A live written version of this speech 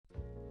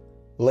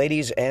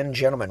Ladies and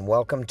gentlemen,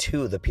 welcome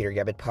to the Peter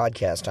Gabbett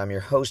Podcast. I'm your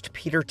host,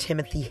 Peter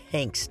Timothy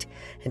Hengst,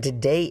 and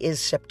today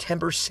is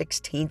September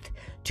 16th,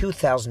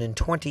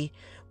 2020,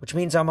 which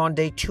means I'm on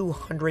day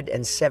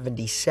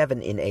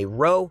 277 in a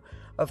row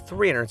of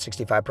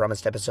 365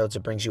 promised episodes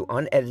that brings you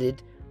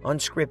unedited,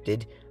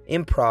 unscripted,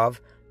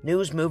 improv,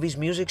 news, movies,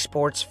 music,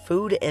 sports,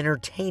 food,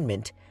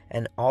 entertainment,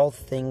 and all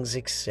things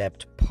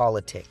except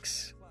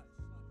politics.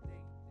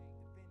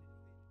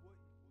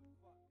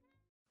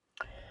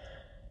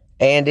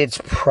 And it's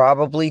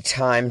probably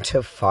time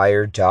to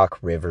fire Doc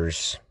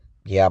Rivers.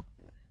 Yep.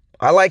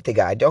 I like the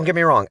guy. Don't get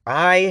me wrong.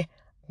 I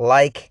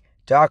like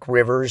Doc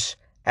Rivers.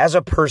 As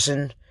a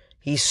person,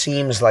 he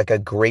seems like a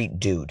great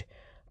dude.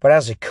 But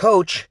as a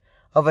coach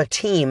of a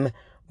team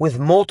with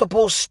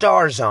multiple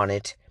stars on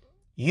it,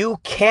 you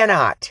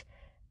cannot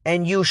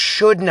and you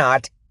should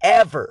not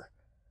ever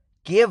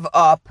give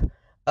up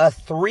a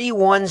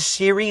 3-1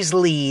 series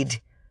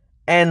lead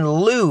and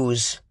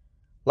lose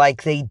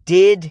like they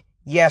did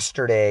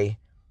yesterday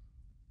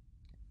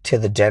to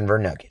the Denver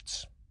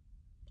Nuggets.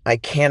 I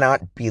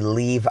cannot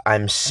believe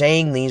I'm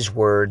saying these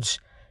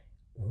words.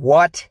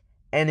 What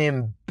an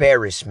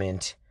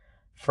embarrassment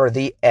for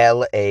the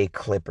LA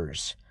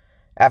Clippers.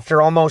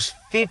 After almost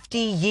 50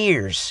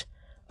 years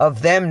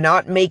of them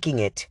not making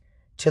it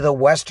to the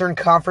Western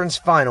Conference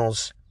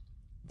Finals,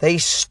 they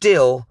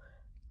still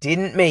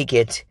didn't make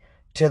it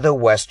to the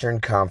Western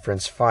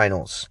Conference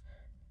Finals.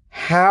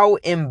 How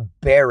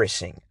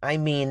embarrassing. I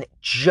mean,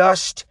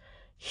 just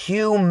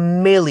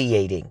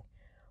humiliating.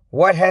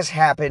 What has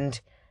happened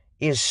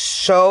is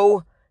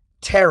so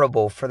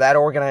terrible for that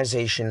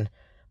organization.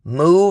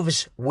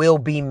 Moves will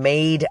be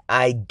made,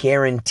 I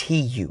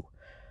guarantee you.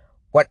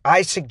 What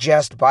I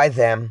suggest by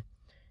them,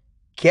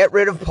 get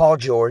rid of Paul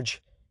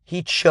George.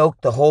 He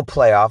choked the whole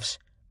playoffs.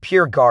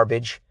 Pure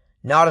garbage.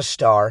 Not a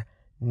star.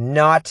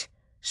 Not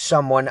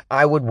someone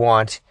I would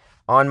want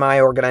on my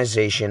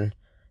organization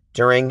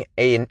during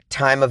a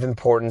time of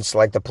importance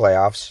like the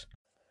playoffs.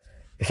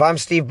 If I'm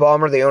Steve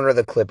Ballmer, the owner of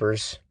the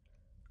Clippers,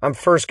 I'm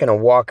first going to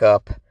walk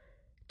up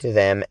to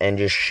them and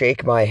just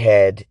shake my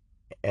head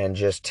and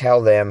just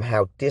tell them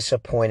how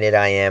disappointed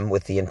I am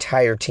with the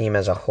entire team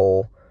as a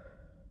whole.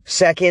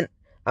 Second,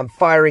 I'm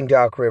firing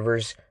Doc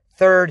Rivers.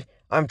 Third,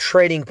 I'm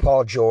trading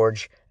Paul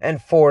George.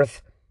 And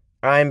fourth,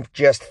 I'm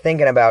just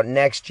thinking about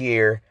next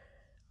year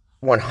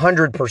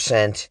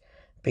 100%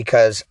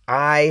 because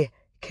I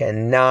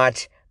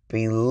cannot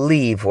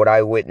believe what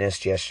I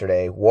witnessed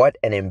yesterday. What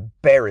an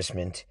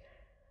embarrassment.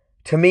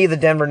 To me, the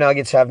Denver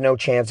Nuggets have no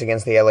chance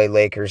against the LA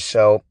Lakers,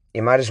 so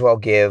you might as well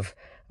give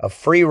a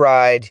free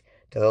ride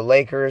to the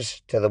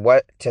Lakers, to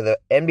the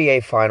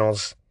NBA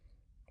Finals.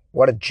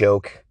 What a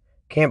joke.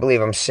 Can't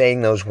believe I'm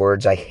saying those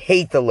words. I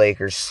hate the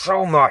Lakers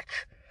so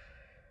much.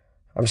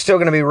 I'm still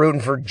going to be rooting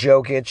for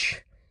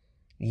Jokic,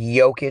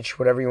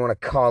 whatever you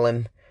want to call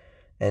him,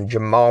 and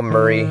Jamal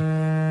Murray.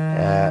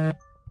 I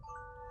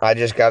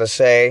just got to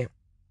say,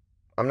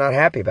 I'm not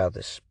happy about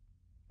this.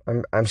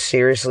 I'm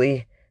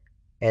seriously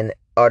and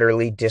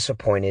utterly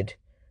disappointed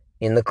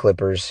in the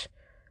Clippers.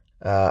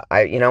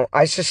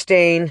 I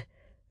sustain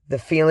the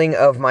feeling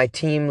of my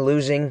team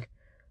losing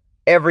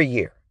every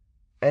year.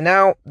 And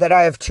now that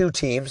I have two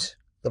teams,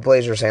 the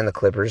Blazers and the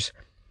Clippers,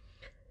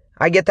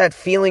 I get that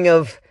feeling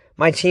of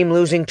my team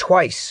losing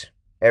twice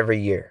every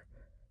year.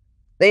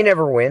 They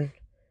never win.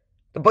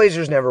 The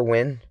Blazers never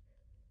win.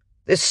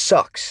 This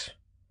sucks.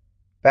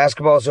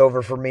 Basketball's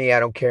over for me. I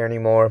don't care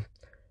anymore.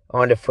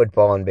 On to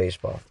football and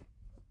baseball.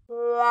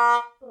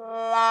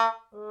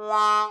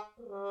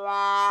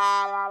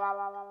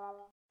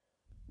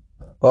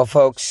 Well,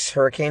 folks,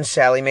 Hurricane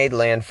Sally made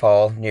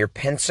landfall near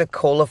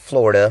Pensacola,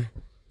 Florida,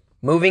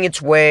 moving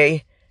its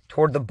way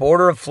toward the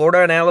border of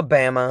Florida and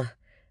Alabama,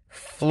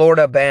 or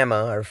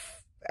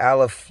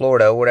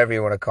Florida, whatever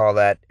you want to call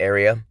that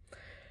area.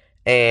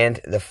 And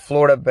the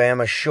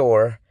Florida-Bama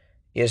shore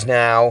is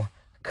now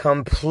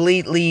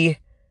completely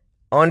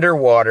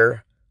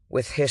underwater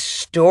with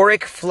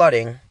historic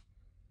flooding.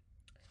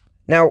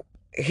 Now,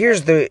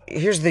 here's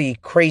the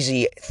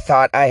crazy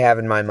thought I have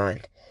in my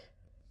mind.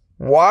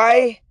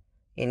 Why,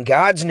 in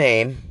God's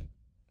name,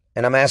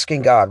 and I'm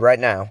asking God right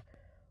now,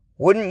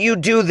 wouldn't you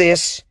do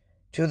this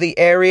to the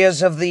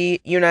areas of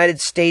the United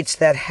States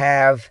that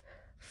have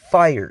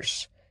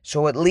fires?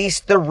 So at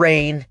least the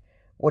rain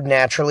would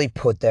naturally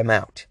put them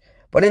out.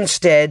 But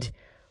instead,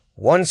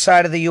 one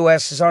side of the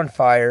U.S. is on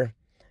fire,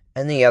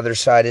 and the other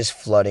side is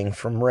flooding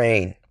from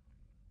rain.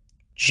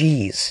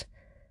 Jeez.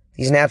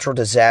 These natural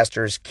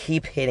disasters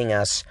keep hitting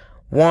us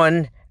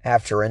one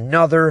after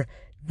another,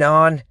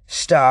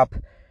 non-stop,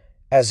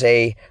 as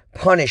a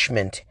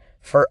punishment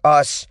for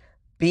us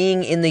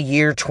being in the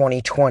year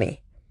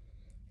 2020.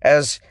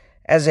 As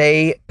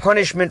a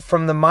punishment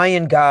from the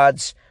Mayan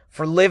gods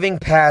for living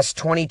past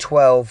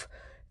 2012,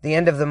 the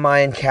end of the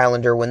Mayan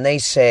calendar, when they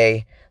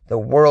say the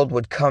world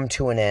would come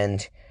to an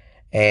end,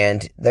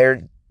 and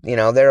they're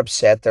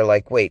upset. They're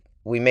like, wait,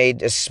 we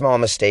made a small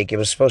mistake. It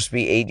was supposed to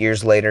be 8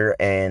 years later,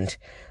 and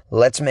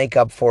let's make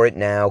up for it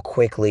now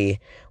quickly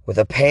with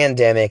a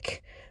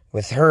pandemic,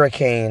 with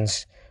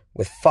hurricanes,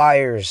 with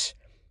fires.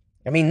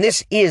 I mean,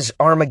 this is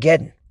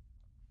Armageddon.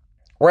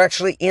 We're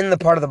actually in the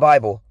part of the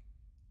Bible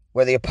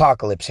where the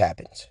apocalypse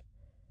happens.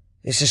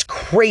 This is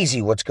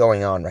crazy what's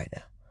going on right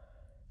now.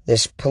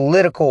 This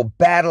political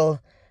battle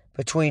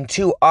between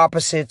two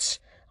opposites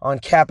on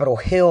Capitol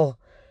Hill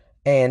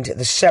and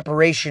the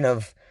separation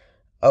of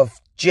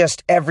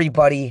just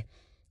everybody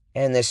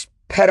and this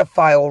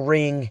pedophile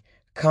ring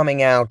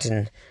coming out.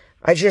 And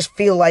I just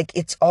feel like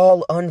it's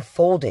all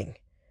unfolding.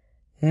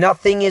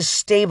 Nothing is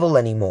stable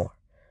anymore.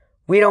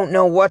 We don't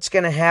know what's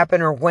going to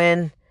happen or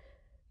when.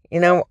 We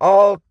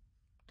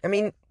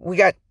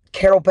got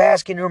Carol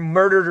Baskin who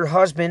murdered her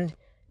husband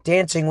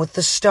Dancing with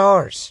the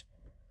Stars.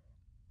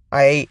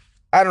 I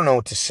don't know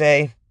what to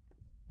say.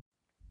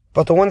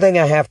 But the one thing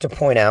I have to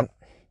point out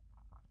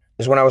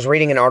is when I was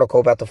reading an article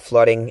about the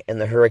flooding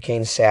and the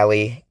Hurricane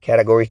Sally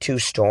Category 2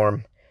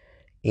 storm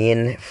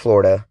in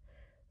Florida,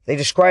 they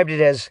described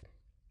it as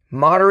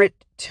moderate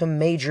to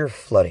major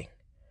flooding.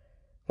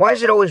 Why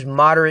is it always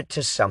moderate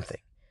to something?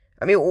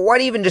 I mean, why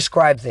do you even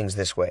describe things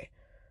this way?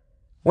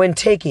 When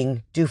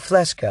taking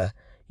Duflesca,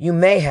 you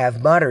may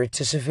have moderate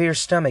to severe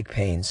stomach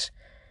pains.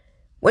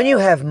 When you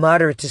have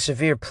moderate to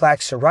severe plaque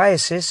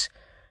psoriasis,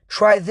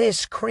 try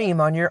this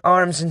cream on your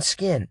arms and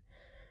skin.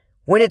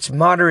 When it's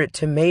moderate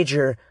to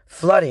major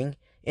flooding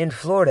in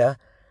Florida,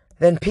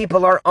 then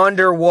people are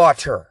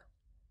underwater.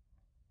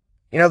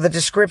 The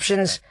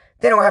descriptions,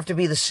 they don't have to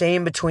be the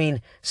same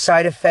between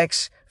side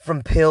effects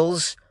from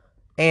pills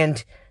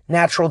and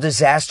natural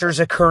disasters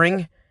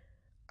occurring.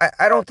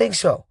 I don't think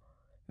so.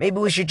 Maybe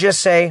we should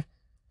just say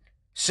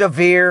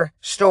severe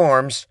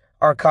storms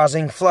are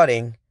causing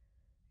flooding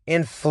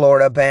in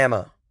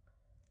Florida-Bama.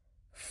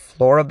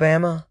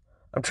 Florida-Bama?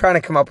 I'm trying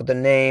to come up with a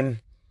name.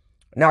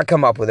 Not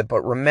come up with it,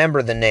 but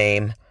remember the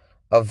name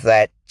of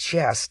that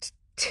just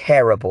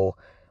terrible,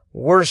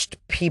 worst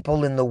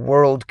people in the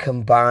world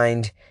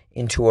combined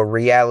into a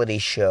reality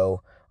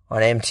show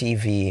on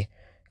MTV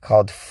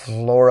called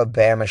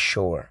Florida-Bama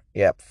Shore.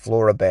 Yep,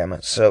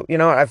 Florida-Bama. So,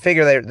 I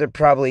figure they're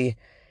probably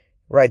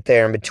right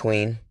there in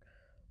between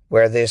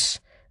where this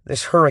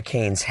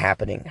hurricane's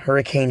happening.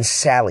 Hurricane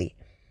Sally.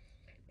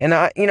 And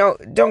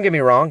don't get me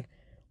wrong.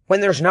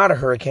 When there's not a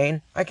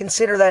hurricane, I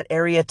consider that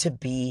area to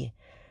be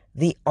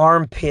the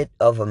armpit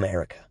of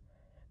America.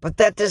 But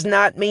that does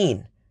not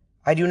mean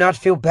I do not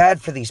feel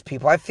bad for these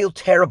people. I feel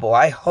terrible.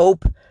 I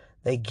hope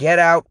they get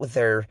out with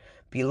their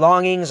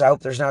belongings. I hope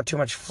there's not too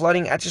much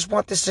flooding. I just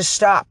want this to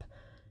stop.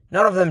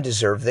 None of them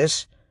deserve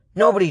this.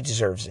 Nobody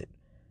deserves it.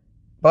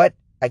 But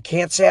I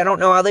can't say I don't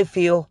know how they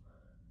feel,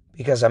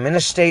 because I'm in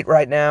a state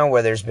right now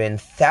where there's been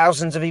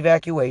thousands of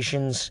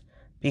evacuations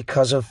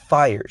because of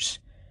fires.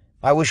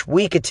 I wish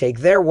we could take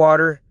their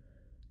water,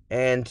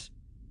 and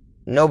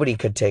nobody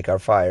could take our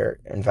fire.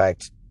 In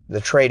fact,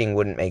 the trading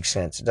wouldn't make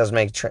sense. It doesn't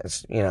make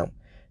sense. You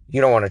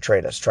don't want to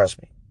trade us,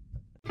 trust me.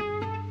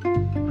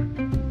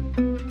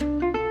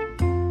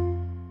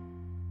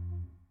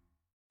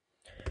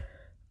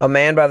 A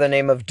man by the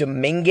name of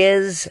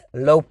Domingo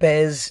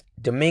Lopez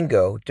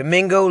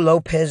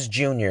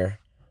Jr.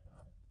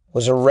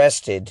 was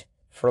arrested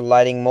for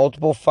lighting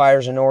multiple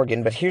fires in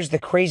Oregon. But here's the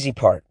crazy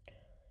part.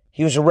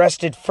 He was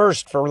arrested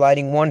first for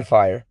lighting one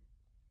fire.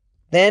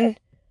 Then,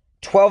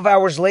 12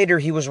 hours later,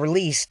 he was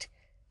released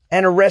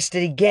and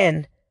arrested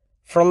again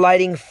for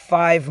lighting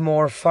 5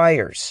 more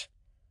fires.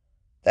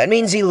 That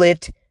means he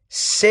lit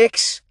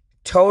 6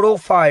 total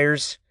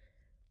fires,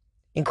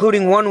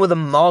 including one with a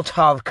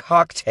Molotov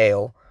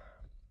cocktail,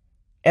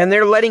 and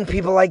they're letting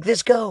people like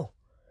this go.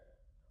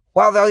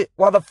 While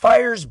the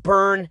fires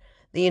burn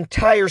the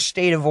entire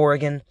state of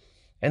Oregon,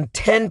 and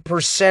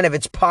 10% of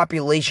its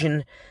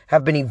population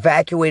have been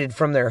evacuated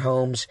from their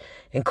homes,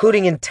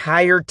 including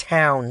entire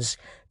towns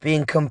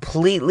being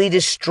completely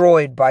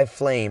destroyed by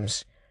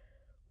flames,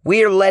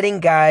 we are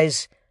letting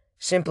guys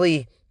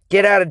simply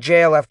get out of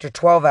jail after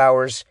 12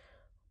 hours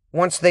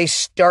once they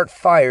start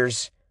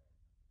fires,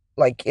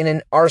 like in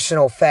an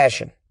arsenal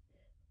fashion.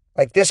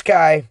 Like, this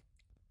guy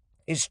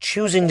is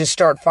choosing to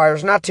start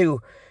fires, not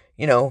to,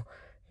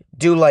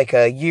 do like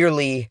a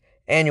yearly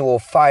annual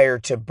fire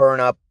to burn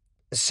up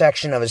a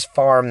section of his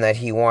farm that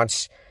he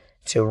wants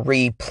to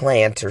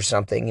replant or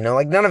something.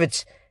 None of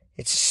it's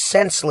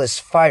senseless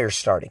fire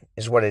starting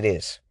is what it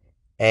is.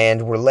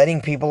 And we're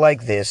letting people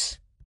like this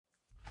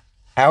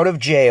out of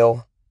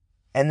jail,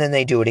 and then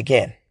they do it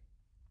again.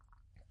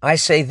 I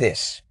say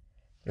this.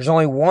 There's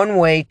only one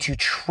way to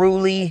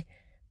truly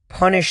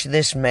punish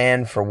this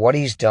man for what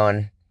he's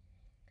done,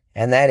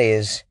 and that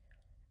is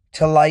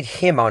to light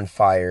him on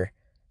fire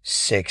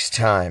 6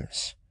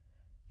 times.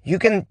 You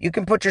can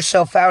put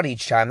yourself out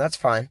each time, that's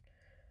fine.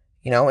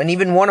 And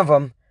even one of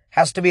them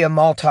has to be a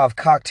Molotov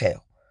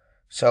cocktail.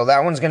 So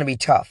that one's going to be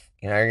tough.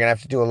 You're going to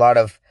have to do a lot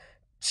of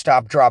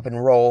stop, drop,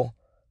 and roll,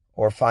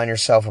 or find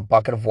yourself a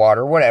bucket of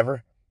water,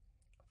 whatever.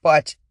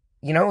 But,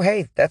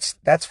 hey,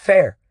 that's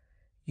fair.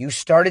 You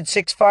started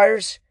 6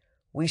 fires,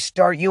 we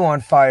start you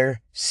on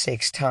fire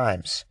 6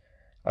 times.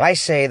 I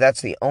say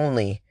that's the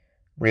only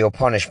real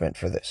punishment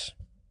for this.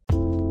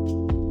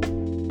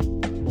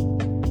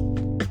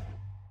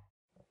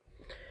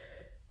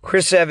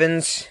 Chris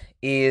Evans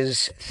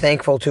is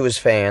thankful to his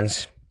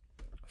fans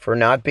for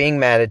not being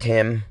mad at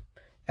him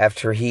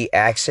after he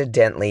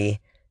accidentally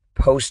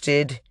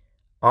posted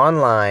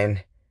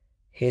online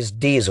his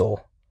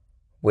diesel,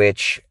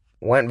 which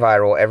went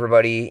viral.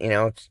 Everybody,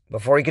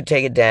 before he could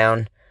take it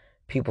down,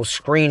 people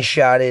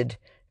screenshotted,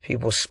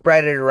 people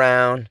spread it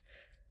around,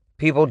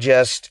 people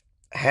just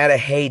had a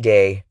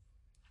heyday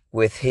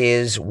with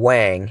his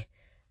Wang,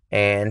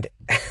 and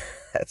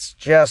that's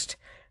just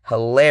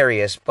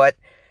hilarious, but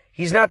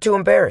he's not too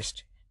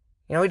embarrassed.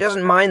 He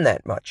doesn't mind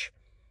that much.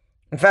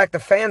 In fact, the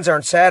fans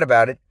aren't sad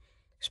about it,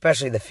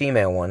 especially the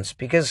female ones,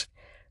 because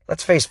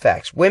let's face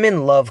facts.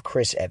 Women love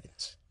Chris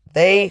Evans.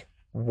 They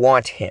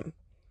want him.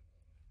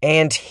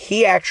 And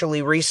he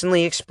actually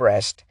recently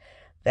expressed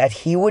that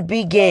he would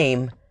be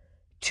game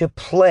to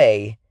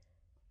play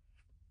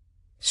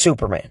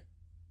Superman.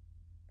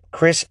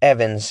 Chris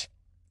Evans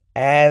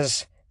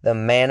as the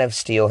Man of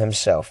Steel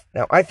himself.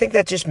 Now, I think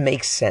that just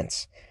makes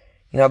sense.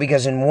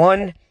 Because in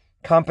one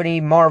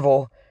company,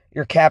 Marvel,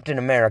 you're Captain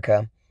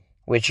America,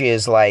 which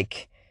is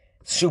like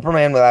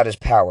Superman without his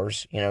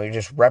powers. You're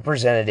just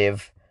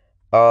representative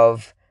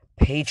of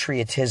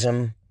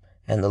patriotism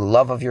and the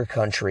love of your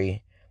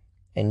country,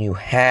 and you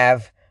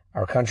have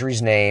our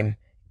country's name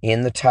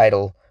in the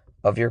title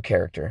of your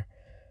character.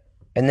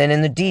 And then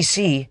in the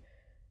DC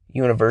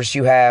universe,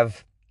 you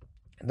have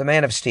the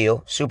Man of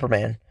Steel,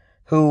 Superman,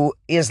 who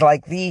is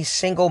like the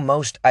single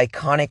most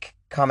iconic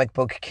comic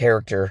book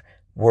character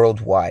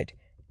worldwide.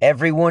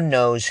 Everyone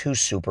knows who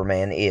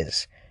Superman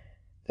is.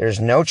 There's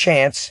no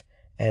chance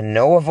and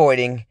no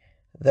avoiding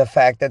the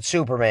fact that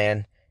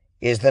Superman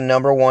is the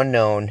number one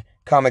known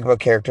comic book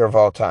character of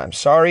all time.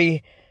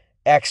 Sorry,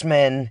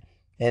 X-Men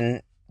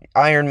and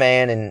Iron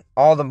Man and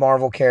all the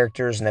Marvel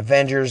characters and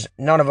Avengers,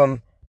 none of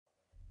them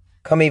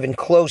come even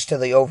close to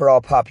the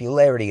overall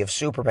popularity of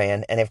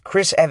Superman. And if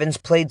Chris Evans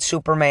played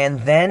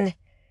Superman then,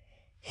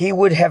 he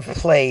would have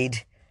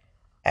played,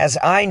 as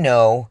I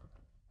know,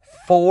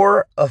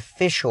 4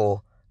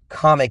 official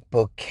comic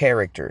book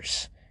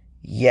characters.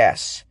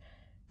 Yes.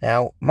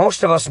 Now,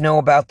 most of us know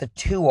about the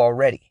 2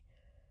 already.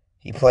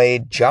 He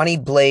played Johnny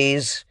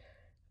Blaze,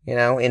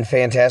 in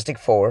Fantastic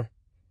Four.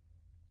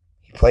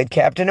 He played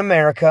Captain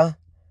America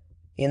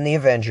in the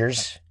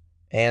Avengers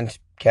and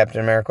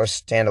Captain America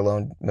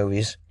standalone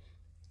movies.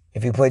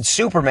 If he played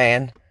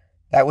Superman,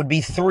 that would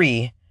be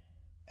 3.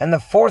 And the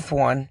 4th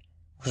one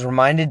was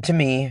reminded to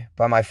me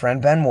by my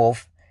friend Ben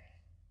Wolf.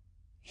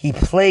 He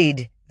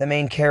played the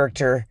main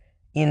character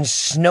in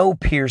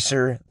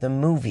Snowpiercer, the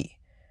movie,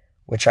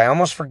 which I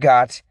almost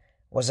forgot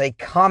was a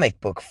comic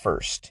book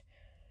first.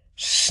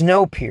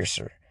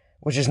 Snowpiercer,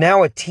 which is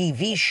now a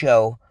TV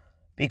show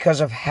because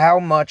of how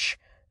much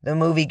the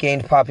movie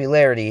gained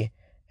popularity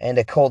and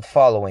a cult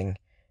following,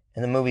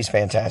 and the movie's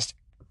fantastic.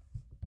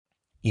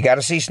 You got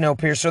to see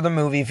Snowpiercer, the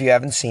movie, if you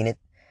haven't seen it.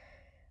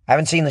 I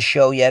haven't seen the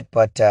show yet,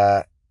 but,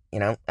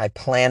 I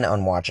plan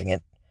on watching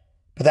it.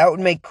 But that would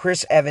make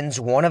Chris Evans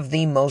one of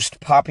the most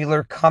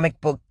popular comic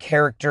book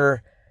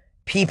character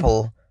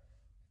people,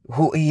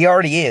 who he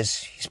already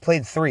is. He's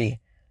played 3.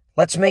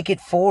 Let's make it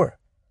 4.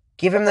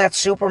 Give him that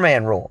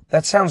Superman role.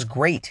 That sounds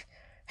great.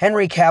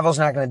 Henry Cavill's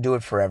not going to do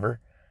it forever.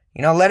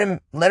 Let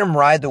him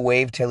ride the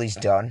wave till he's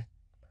done.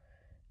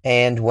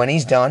 And when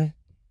he's done,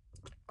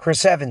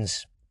 Chris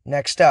Evans,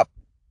 next up.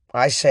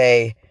 I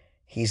say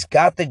he's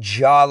got the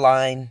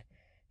jawline.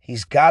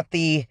 He's got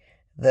the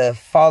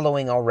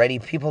following already.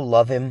 People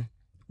love him.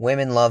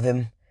 Women love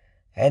him.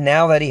 And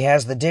now that he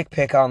has the dick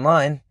pic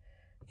online,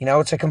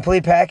 it's a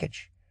complete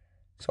package.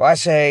 So I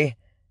say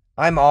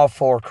I'm all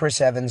for Chris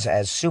Evans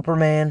as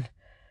Superman.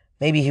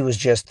 Maybe he was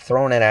just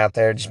throwing it out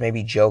there, just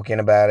maybe joking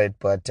about it.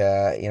 But,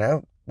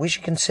 we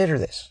should consider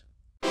this.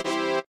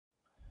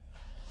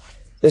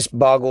 This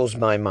boggles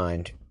my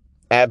mind.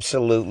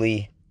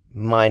 Absolutely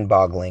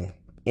mind-boggling.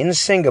 In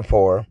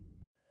Singapore,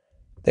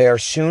 they are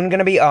soon going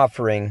to be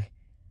offering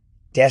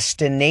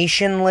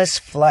destinationless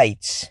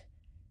flights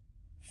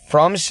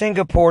from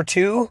Singapore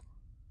to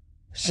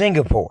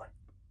Singapore.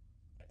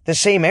 The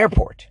same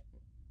airport.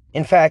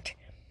 In fact,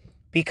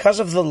 because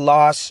of the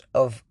loss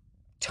of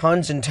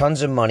tons and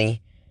tons of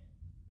money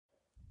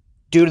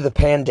due to the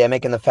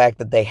pandemic and the fact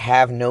that they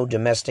have no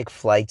domestic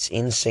flights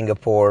in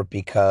Singapore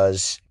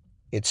because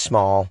it's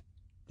small,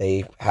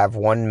 they have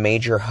one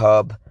major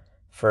hub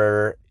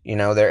for,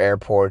 their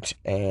airport,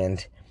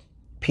 and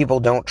people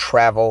don't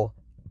travel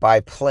by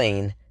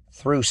plane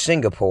through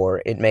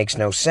Singapore. It makes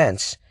no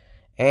sense.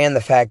 And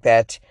the fact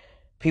that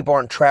people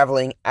aren't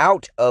traveling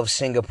out of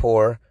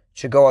Singapore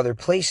to go other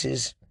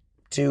places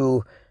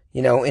to,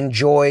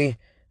 enjoy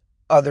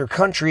other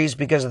countries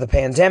because of the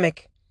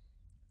pandemic,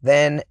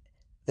 then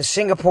the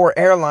Singapore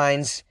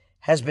Airlines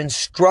has been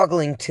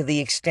struggling to the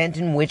extent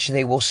in which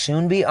they will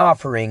soon be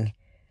offering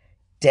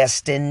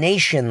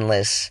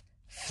destinationless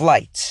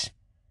flights,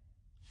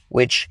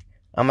 which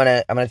I'm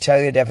gonna tell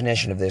you the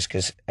definition of this,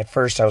 because at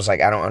first I was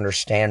like, I don't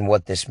understand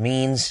what this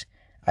means.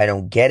 I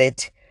don't get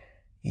it.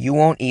 You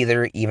won't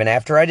either, even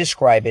after I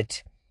describe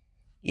it.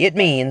 It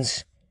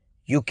means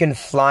you can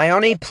fly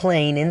on a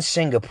plane in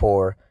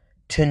Singapore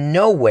to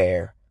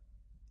nowhere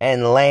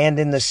and land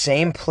in the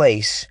same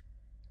place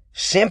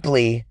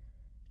simply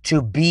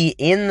to be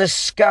in the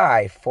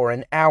sky for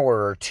an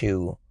hour or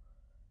two,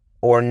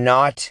 or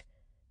not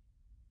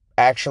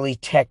actually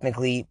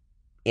technically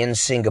in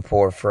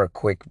Singapore for a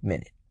quick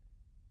minute.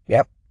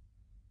 Yep.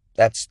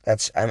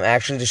 I'm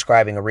actually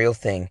describing a real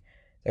thing.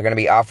 They're going to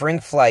be offering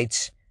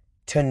flights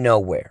to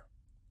nowhere.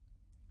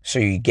 So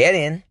you get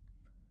in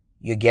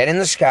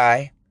the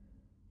sky,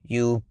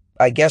 you,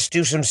 I guess,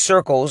 do some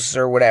circles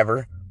or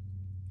whatever,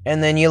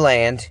 and then you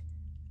land,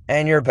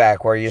 and you're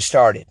back where you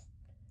started.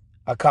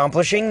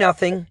 Accomplishing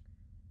nothing,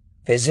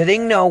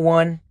 visiting no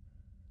one,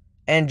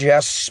 and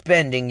just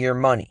spending your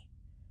money.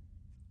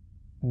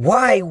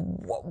 Why?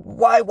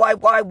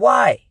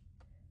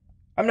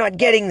 I'm not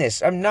getting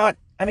this.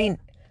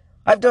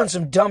 I've done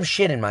some dumb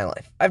shit in my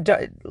life.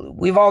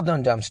 We've all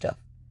done dumb stuff.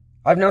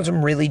 I've done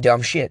some really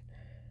dumb shit.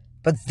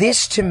 But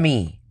this, to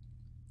me,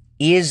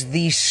 is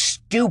the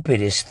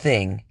stupidest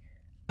thing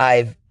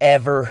I've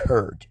ever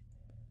heard.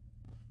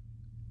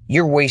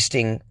 You're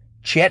wasting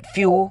jet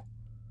fuel.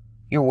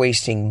 You're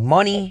wasting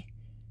money.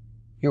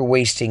 You're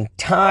wasting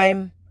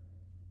time,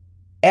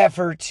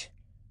 effort,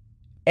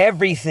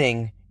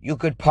 everything you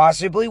could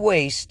possibly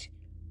waste.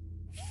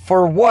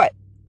 For what?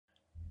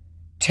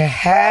 To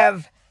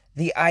have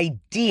the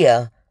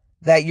idea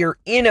that you're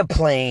in a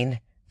plane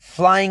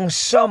flying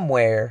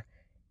somewhere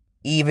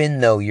even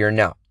though you're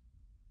not.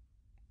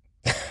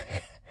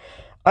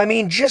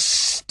 Just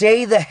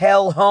stay the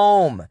hell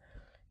home,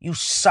 you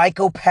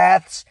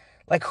psychopaths.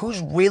 Like, who's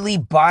really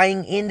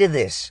buying into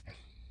this?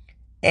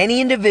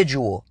 Any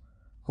individual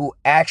who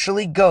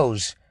actually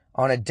goes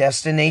on a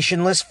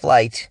destinationless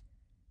flight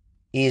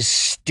is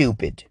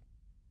stupid.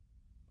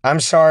 I'm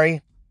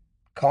sorry.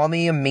 Call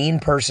me a mean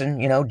person,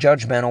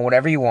 judgmental,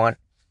 whatever you want.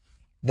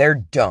 They're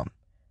dumb.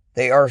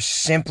 They are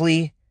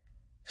simply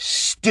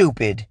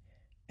stupid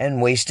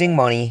and wasting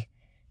money.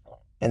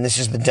 And this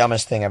is the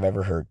dumbest thing I've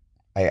ever heard.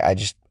 I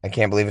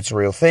can't believe it's a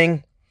real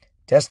thing.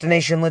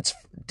 Destinationless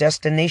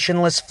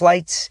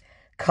flights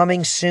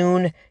coming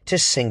soon to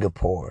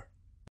Singapore.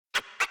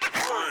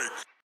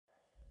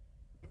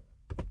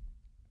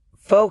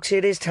 Folks,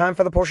 it is time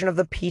for the portion of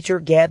the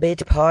Peter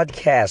Gabbett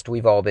podcast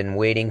we've all been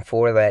waiting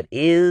for. That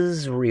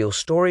is Real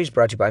Stories,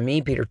 brought to you by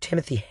me, Peter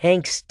Timothy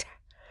Hangst,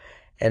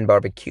 and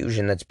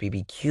Barbecusion. That's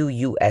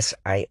BBQUSION.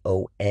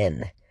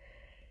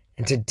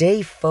 And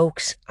today,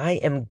 folks, I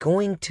am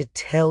going to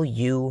tell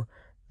you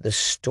the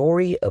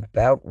story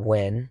about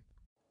when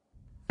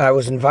I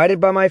was invited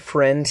by my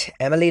friend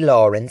Emily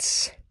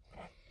Lawrence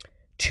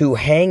to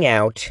hang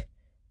out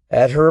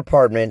at her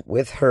apartment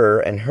with her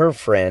and her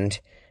friend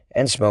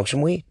and smoke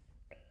some weed.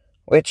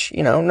 Which,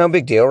 no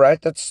big deal, right?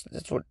 That's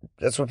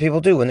what people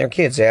do when they're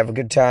kids. They have a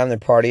good time, they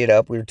party it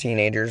up. We were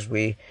teenagers.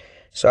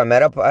 So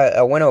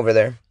I went over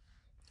there,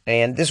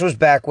 and this was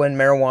back when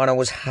marijuana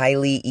was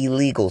highly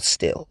illegal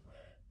still.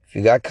 If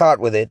you got caught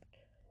with it,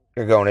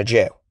 you're going to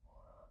jail.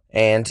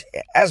 And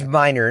as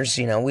minors,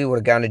 we would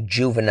have gone to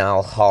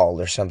juvenile hall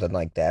or something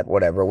like that,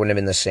 whatever. It wouldn't have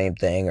been the same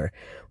thing, or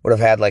would have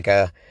had like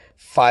a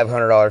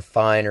 $500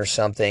 fine or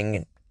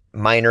something,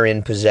 minor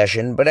in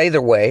possession. But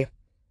either way,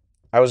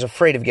 I was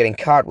afraid of getting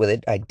caught with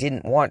it. I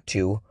didn't want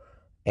to,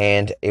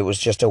 and it was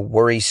just a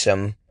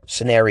worrisome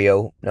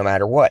scenario no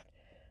matter what.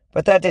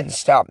 But that didn't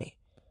stop me.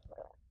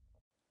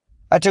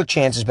 I took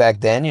chances back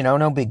then,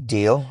 no big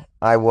deal.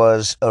 I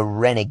was a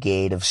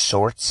renegade of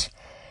sorts,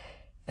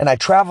 and I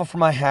traveled from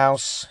my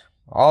house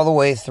all the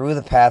way through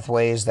the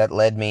pathways that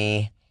led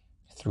me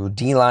through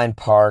D-Line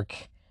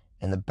Park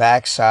and the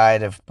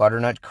backside of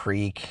Butternut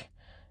Creek,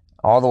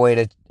 all the way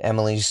to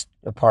Emily's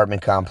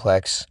apartment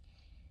complex.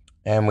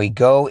 And we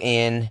go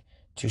in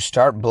to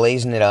start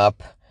blazing it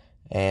up,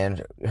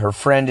 and her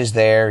friend is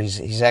there.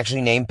 He's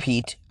actually named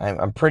Pete.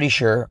 I'm pretty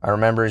sure. I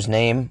remember his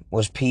name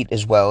was Pete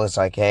as well. It's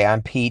like, hey,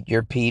 I'm Pete,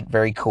 you're Pete,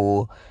 very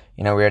cool.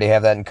 We already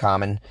have that in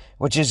common,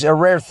 which is a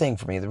rare thing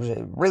for me.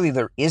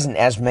 There isn't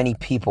as many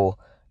people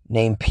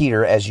named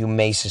Peter as you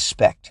may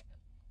suspect.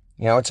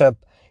 It's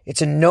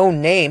a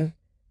known name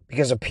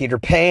because of Peter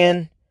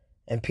Pan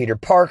and Peter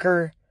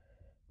Parker,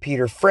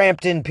 Peter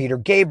Frampton, Peter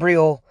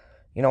Gabriel,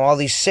 all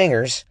these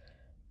singers.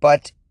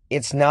 But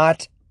it's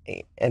not,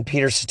 and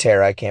Peter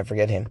Cetera, I can't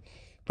forget him,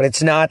 but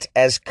it's not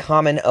as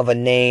common of a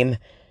name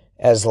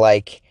as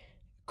like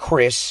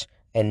Chris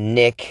and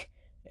Nick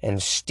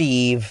and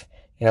Steve.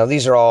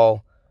 These are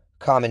all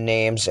common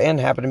names and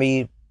happen to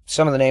be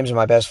some of the names of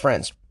my best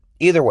friends.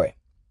 Either way,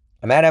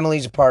 I'm at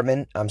Emily's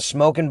apartment. I'm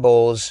smoking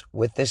bowls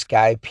with this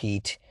guy,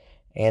 Pete,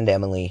 and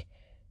Emily.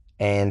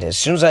 And as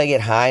soon as I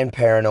get high and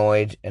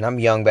paranoid, and I'm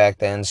young back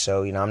then,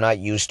 so, I'm not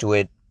used to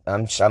it.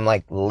 I'm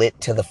like lit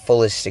to the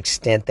fullest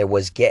extent there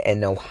was getting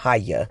no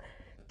higher.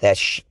 That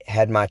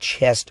had my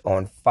chest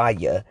on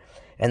fire.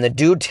 And the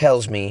dude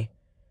tells me,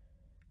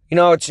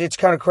 it's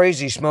kind of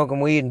crazy smoking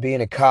weed and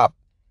being a cop.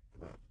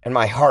 And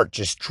my heart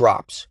just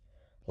drops.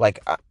 Like,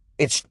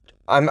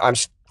 I'm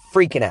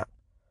freaking out.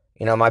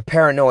 My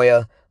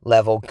paranoia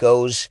level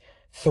goes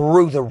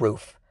through the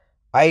roof.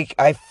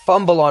 I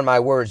fumble on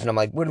my words, and I'm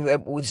like,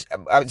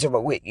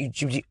 wait,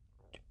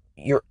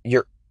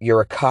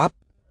 you're a cop?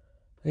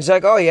 He's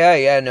like, oh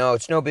yeah, no,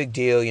 it's no big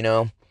deal, you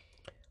know.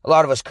 A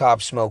lot of us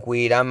cops smoke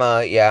weed. I'm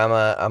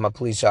a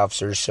police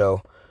officer,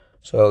 so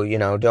you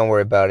know, don't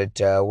worry about it.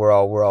 We're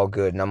all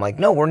good. And I'm like,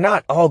 no, we're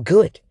not all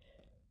good.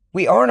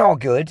 We aren't all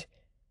good.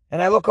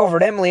 And I look over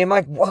at Emily. I'm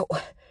like,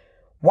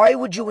 why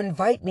would you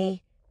invite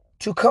me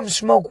to come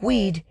smoke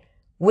weed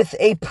with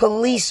a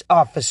police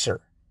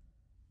officer?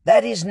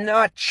 That is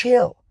not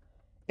chill.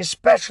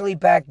 Especially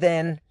back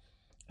then,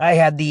 I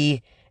had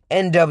the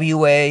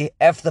NWA,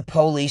 F the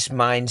police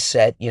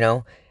mindset, you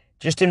know.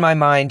 Just in my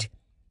mind,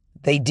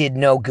 they did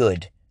no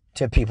good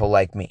to people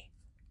like me.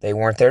 They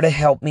weren't there to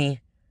help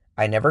me.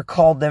 I never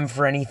called them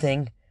for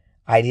anything.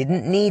 I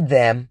didn't need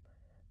them.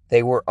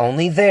 They were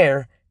only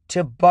there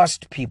to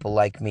bust people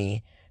like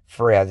me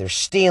for either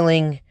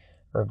stealing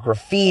or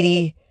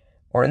graffiti,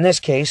 or in this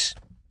case,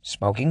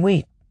 smoking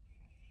weed.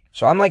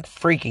 So I'm like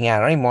freaking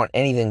out. I don't even want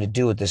anything to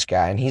do with this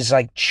guy. And he's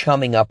like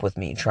chumming up with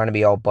me, trying to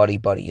be all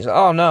buddy-buddy. He's like,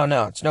 oh, no,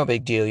 it's no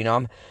big deal. You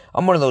know,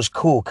 I'm one of those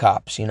cool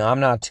cops. You know,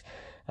 I'm not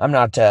a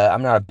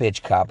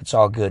bitch cop. It's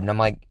all good. And I'm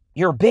like,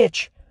 you're a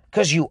bitch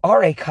because you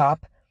are a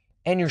cop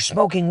and you're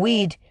smoking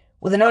weed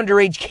with an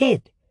underage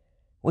kid,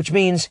 which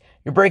means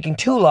you're breaking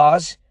 2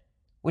 laws,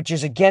 which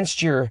is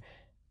against your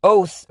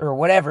oath or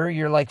whatever.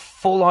 You're like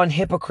full-on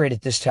hypocrite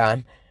at this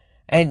time.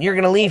 And you're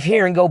going to leave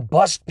here and go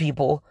bust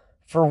people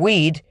for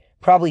weed,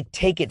 probably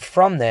take it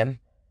from them,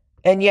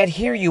 and yet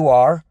here you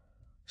are,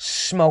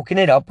 smoking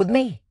it up with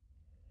me.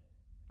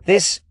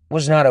 This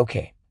was not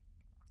okay.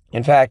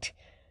 In fact,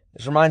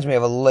 this reminds me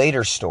of a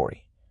later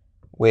story,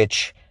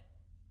 which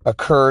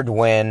occurred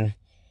when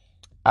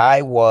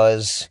I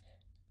was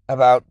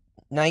about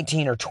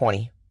 19 or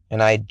 20,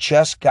 and I had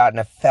just gotten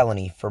a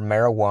felony for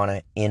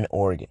marijuana in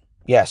Oregon.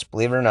 Yes,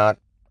 believe it or not,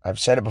 I've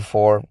said it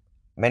before.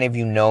 Many of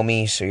you know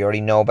me, so you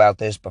already know about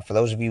this, but for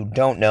those of you who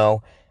don't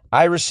know,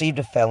 I received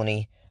a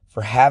felony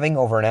for having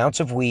over an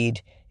ounce of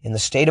weed in the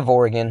state of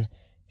Oregon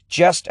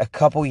just a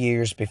couple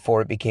years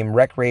before it became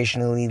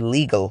recreationally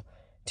legal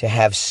to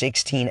have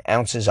 16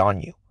 ounces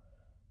on you.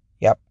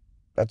 Yep,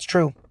 that's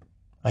true.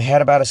 I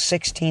had about a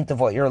 16th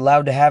of what you're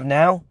allowed to have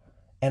now,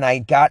 and I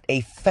got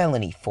a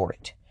felony for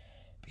it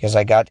because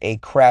I got a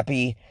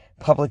crappy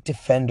public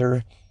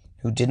defender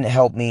who didn't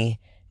help me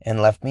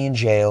and left me in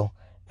jail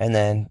and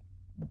then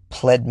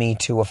pled me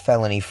to a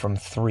felony from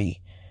 3,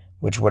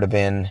 which would have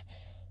been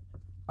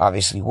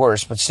obviously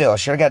worse, but still, I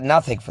should have got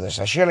nothing for this.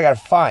 I should have got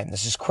a fine.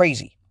 This is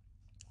crazy.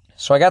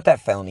 So I got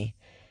that felony,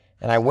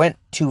 and I went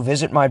to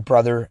visit my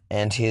brother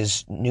and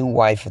his new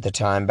wife at the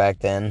time back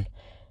then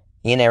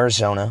in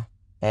Arizona,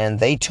 and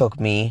they took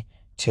me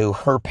to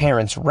her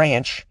parents'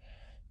 ranch,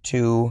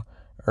 to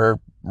her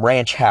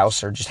ranch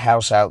house, or just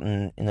house out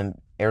in the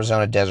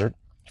Arizona desert,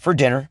 for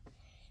dinner.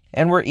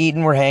 And we're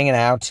eating, we're hanging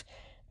out,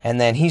 and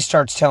then he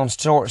starts telling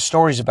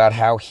stories about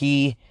how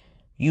he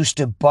used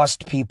to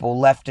bust people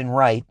left and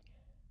right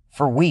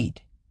for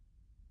weed.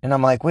 And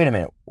I'm like, wait a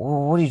minute,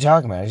 what are you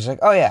talking about? He's like,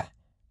 oh yeah,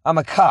 I'm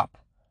a cop.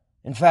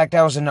 In fact,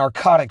 I was a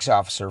narcotics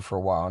officer for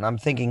a while. And I'm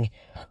thinking,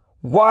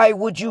 why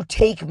would you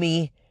take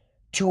me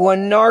to a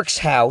narc's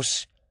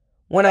house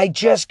when I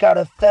just got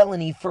a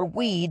felony for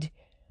weed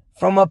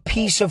from a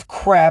piece of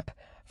crap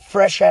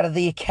fresh out of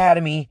the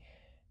academy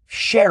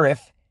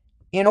sheriff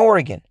in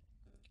Oregon?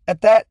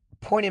 At that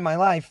point in my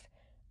life,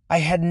 I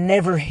had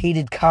never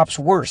hated cops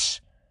worse.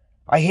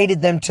 I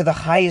hated them to the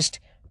highest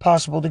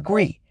possible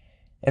degree.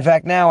 In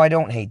fact, now I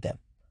don't hate them.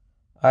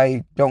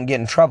 I don't get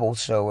in trouble,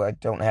 so I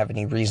don't have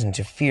any reason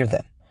to fear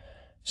them.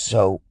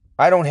 So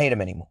I don't hate them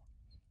anymore.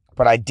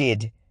 But I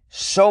did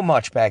so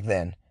much back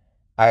then.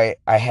 I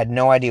had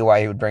no idea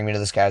why he would bring me to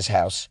this guy's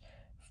house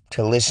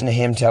to listen to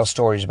him tell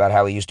stories about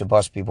how he used to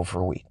bust people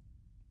for weed.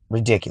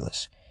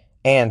 Ridiculous.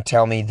 And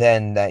tell me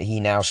then that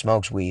he now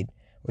smokes weed,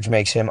 which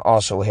makes him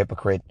also a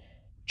hypocrite,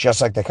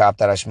 just like the cop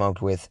that I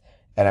smoked with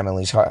at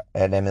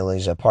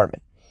Emily's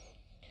apartment.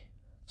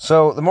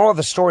 So the moral of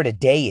the story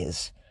today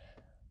is,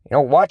 you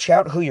know, watch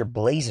out who you're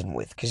blazing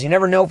with, because you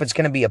never know if it's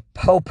going to be a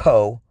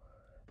po-po,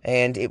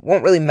 and it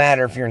won't really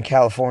matter if you're in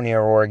California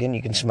or Oregon.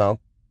 You can smoke.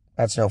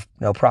 That's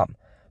no problem.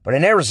 But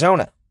in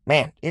Arizona,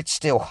 man, it's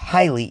still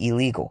highly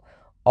illegal,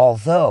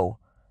 although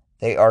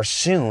they are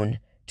soon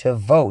to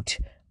vote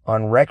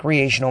on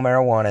recreational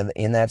marijuana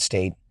in that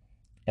state,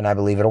 and I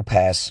believe it'll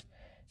pass.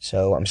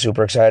 So I'm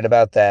super excited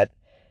about that.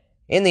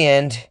 In the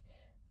end,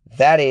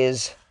 that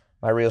is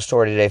my real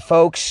story today,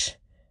 folks.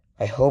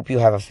 I hope you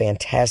have a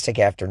fantastic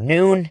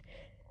afternoon.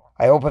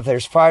 I hope if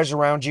there's fires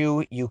around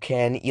you, you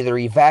can either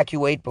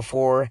evacuate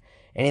before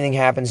anything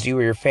happens to you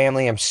or your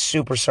family. I'm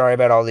super sorry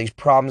about all these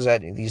problems,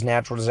 these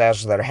natural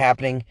disasters that are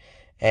happening.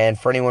 And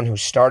for anyone who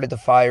started the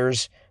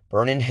fires,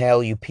 burn in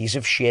hell, you piece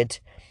of shit.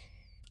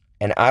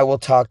 And I will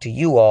talk to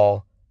you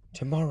all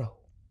tomorrow.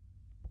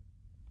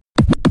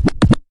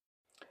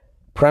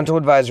 Parental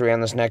advisory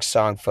on this next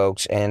song,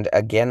 folks. And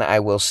again, I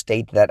will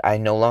state that I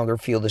no longer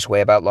feel this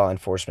way about law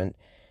enforcement.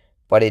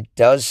 But it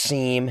does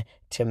seem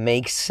to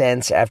make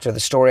sense after the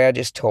story I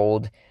just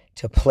told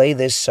to play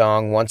this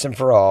song once and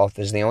for all.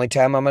 This is the only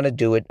time I'm going to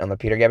do it on the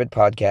Peter Gabbett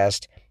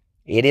podcast.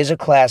 It is a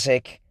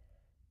classic.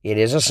 It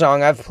is a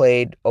song I've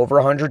played over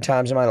 100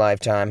 times in my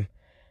lifetime.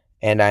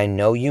 And I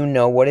know you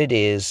know what it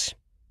is.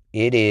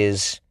 It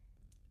is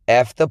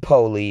F the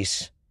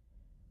Police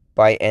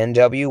by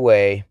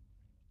NWA.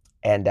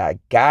 And I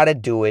gotta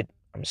do it.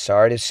 I'm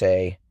sorry to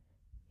say.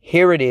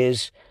 Here it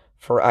is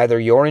for either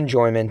your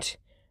enjoyment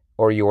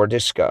or your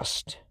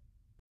disgust.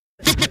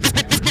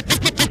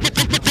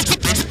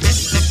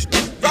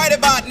 Right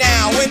about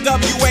now,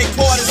 NWA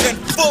court is in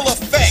full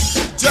effect.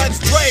 Judge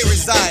Dre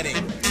residing.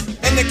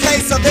 In the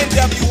case of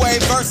NWA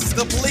versus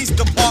the police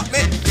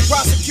department,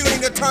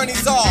 prosecuting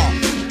attorneys are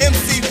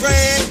MC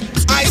Ren,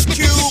 Ice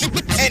Cube,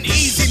 and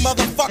Easy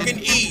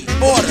motherfucking E.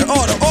 Order.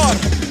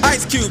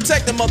 Ice Cube,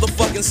 take the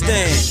motherfucking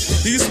stand.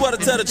 Do you swear to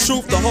tell the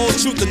truth, the whole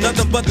truth, and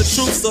nothing but the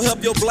truth, so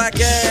help your black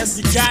ass?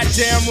 You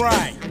goddamn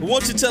right.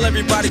 Won't you tell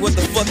everybody what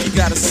the fuck you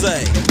gotta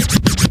say?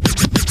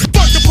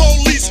 Fuck the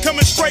police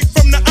coming straight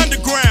from the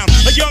underground.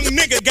 A young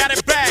nigga got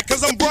it bad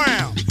cause I'm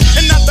brown.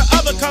 And not the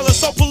other color,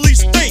 so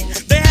police think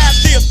they have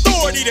the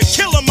authority to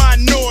kill a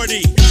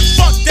minority.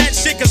 Fuck that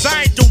shit cause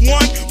I ain't the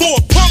one for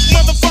a punk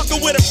motherfucker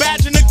with a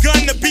badge and a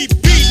gun to be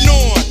beaten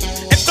on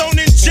and thrown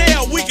in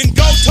jail. We can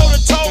go toe to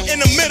toe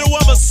in the middle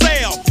of a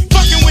sale.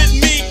 Fucking with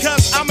me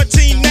cause I'm a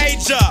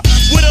teenager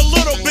with a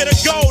little bit of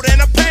gold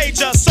and a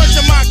pager.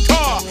 Searching my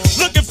car,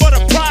 looking for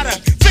the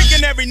product,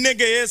 thinking every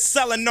nigga is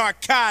selling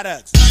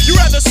narcotics. You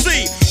rather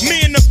see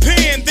me in the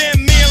pen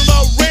than me and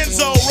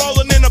Lorenzo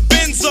rolling in a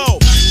benzo.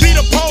 Be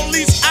the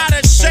police out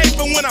of shape,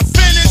 and when I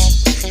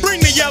finish,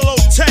 bring the yellow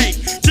tape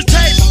to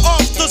tape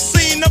off the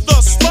scene of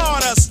the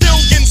slaughter. Still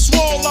getting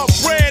swole up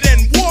bread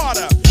and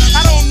water.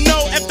 I don't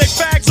know if they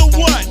fags or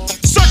what.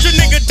 Search a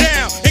nigga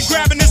down and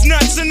grabbing his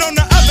nuts, and on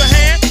the other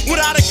hand,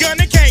 without a gun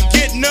they can't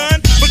get none.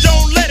 But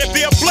don't let it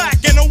be a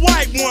black and a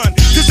white one,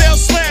 cause they'll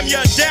slam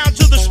you down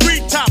to the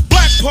street top.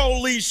 Black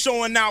police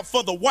showing out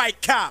for the white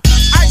cop.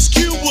 Ice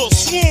Cube will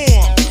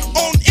swarm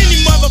on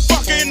any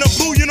motherfucker in a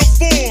blue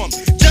uniform.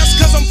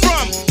 Just cause I'm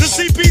from the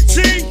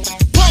CPT,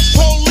 punk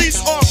police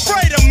are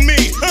afraid of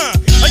me, huh?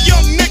 A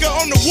young nigga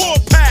on the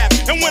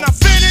warpath, and when I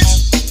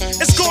finish,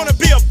 it's gonna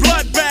be a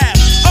bloodbath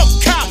of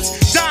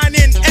cops dying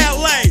in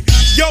LA.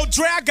 Yo,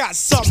 Dre, I got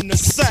something to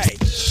say.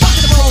 Fuck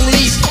the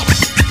police. Fuck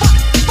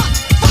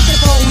the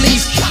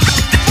police.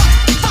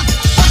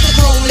 Fuck the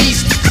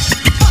police.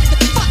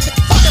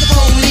 Fuck the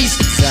police.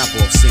 Example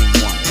of scene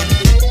 1.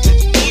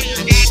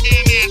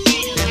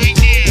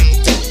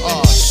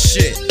 Oh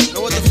shit,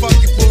 know what the fuck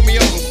you pulled me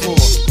over for?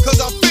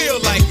 Cause I feel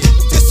like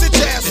it. Just sit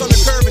your ass on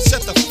the curb and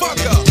shut the fuck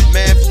up.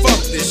 Man,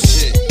 fuck this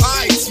shit.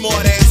 Alright,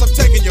 smart ass, I'm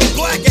taking your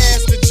black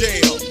ass to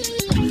jail.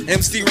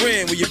 MC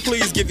Ren, will you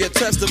please give your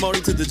testimony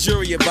to the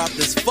jury about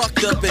this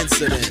fucked up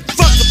incident?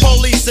 Fuck the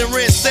police, and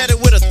Ren said it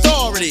with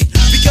authority.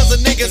 Because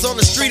the niggas on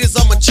the street is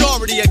a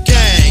majority of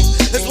gang.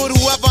 It's with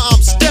whoever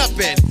I'm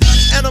stepping.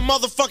 And a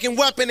motherfucking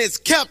weapon is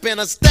kept in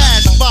a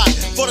stash spot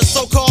for the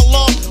so-called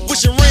law.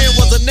 Wishing Ren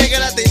was a nigga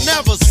that they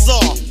never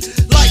saw.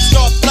 Lights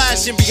start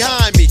flashing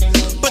behind me,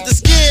 but they're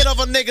scared of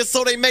a nigga,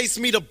 so they mace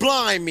me to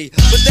blind me.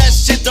 But that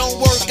shit don't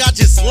work, I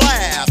just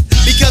laugh,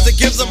 because it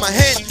gives them a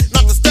hint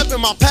not to step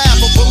in my path.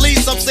 For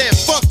police, I'm saying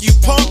fuck you,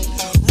 punk.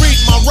 Read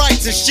my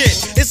rights and shit,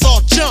 it's all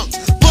junk.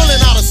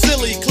 Pulling out a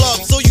silly club,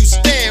 so you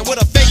stand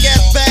with a fake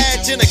ass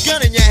badge and a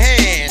gun in your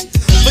hand.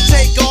 But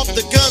take off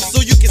the gun so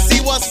you can see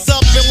what's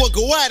up, and we'll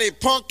go at it,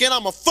 punk, and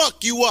I'ma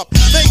fuck you up.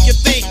 Make you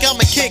think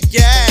I'ma kick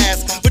your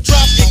ass, but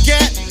drop your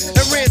gat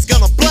and Red's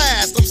gonna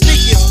blast. I'm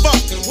sneaky as fuck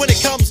when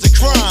it comes to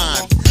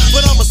crime,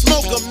 but I'ma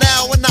smoke them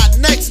now and not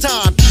next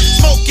time.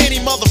 Smoke any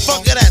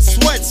motherfucker that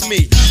sweats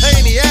me,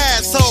 any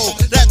asshole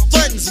that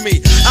threatens me.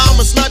 I'm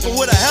a sniper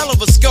with a hell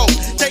of a scope,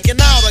 taking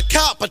out a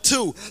cop or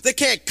two. They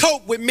can't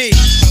cope with me.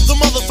 The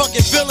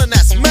motherfucking villain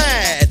that's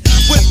mad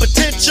with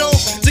potential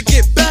to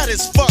get bad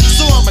as fuck,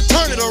 so I'ma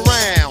turn it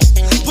around.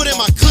 Put in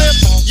my clip,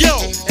 yo,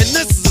 and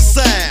this is the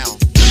sound.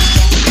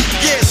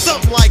 Yeah,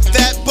 something like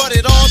that, but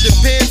it all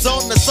depends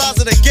on the size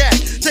of the gat.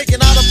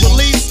 Taking out a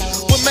police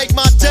would make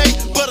my day,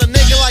 but a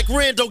nigga like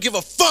Ren don't give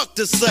a fuck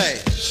to say.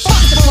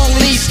 Fuck the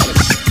police.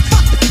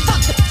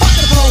 Fuck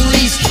the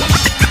police.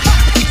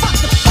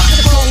 Fuck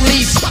the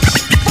police.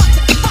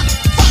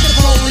 Fuck the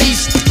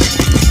police.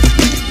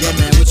 Yeah,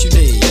 man, what you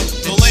need?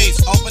 Police,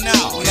 open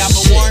out. We have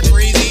a warrant for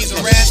Easy's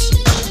arrest.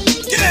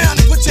 Get down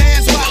and put your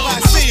hands where I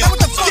see you. What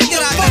the fuck?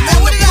 Get out there,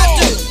 man. What did I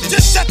do?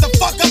 Just shut the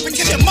fuck up and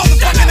get your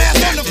motherfucking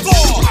ass on the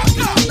floor.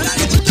 But I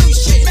didn't do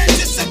shit. Man,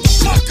 just shut the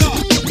fuck up.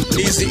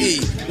 Easy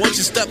E, won't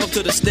you step up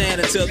to the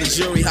stand and tell the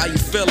jury how you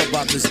feel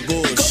about this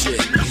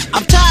bullshit?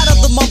 I'm tired of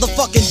the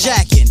motherfucking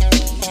jacking.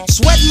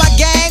 Sweating my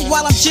gang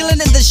while I'm chilling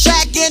in the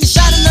shackin',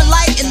 shining the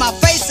light in my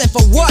face, and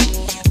for what?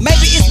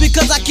 Maybe it's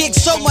because I kick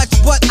so much,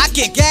 but I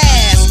kick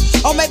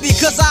ass. Or maybe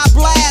because I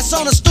blast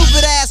on a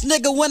stupid ass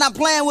nigga when I'm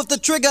playing with the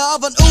trigger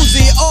of an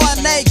Uzi or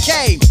an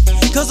AK.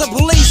 Cause the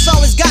police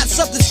always got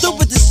something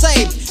stupid to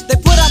say. They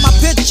put out my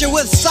picture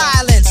with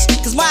silence,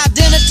 cause my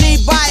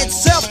identity by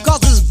itself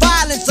causes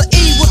violence. Or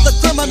E with the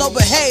criminal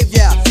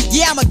behavior.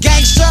 Yeah, I'm a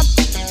gangster,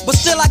 but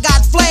still I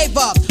got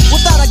flavor.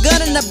 Without a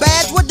gun and a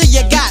badge, what do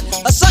you got?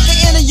 A sucker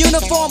in a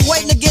uniform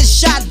waiting to get shot.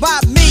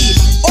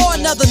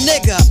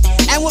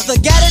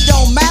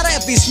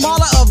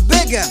 smaller or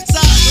bigger.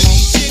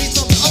 Shit, he's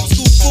on the old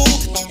school fool.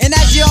 And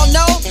as y'all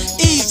know,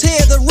 E's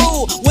here the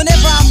rule.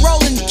 Whenever I'm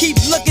rolling,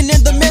 keep looking in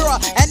the mirror.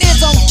 And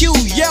it's on cue,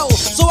 yo,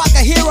 so I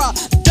can hear a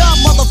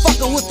dumb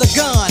motherfucker with the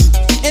gun.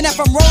 And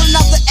if I'm rolling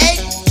up the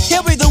 8,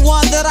 he'll be the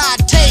one that I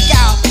take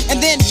out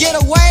and then get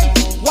away.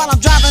 While I'm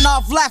driving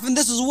off laughing,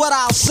 this is what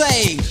I'll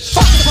say.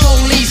 Fuck the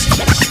police.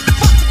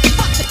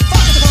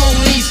 Fuck the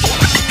police.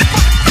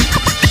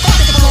 Fuck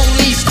the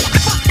police.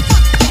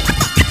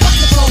 Fuck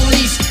the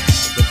police.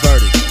 The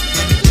verdict.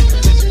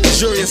 The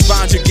jury has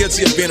found you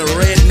guilty of being a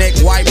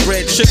redneck, white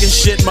bread, chicken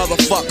shit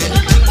motherfucker.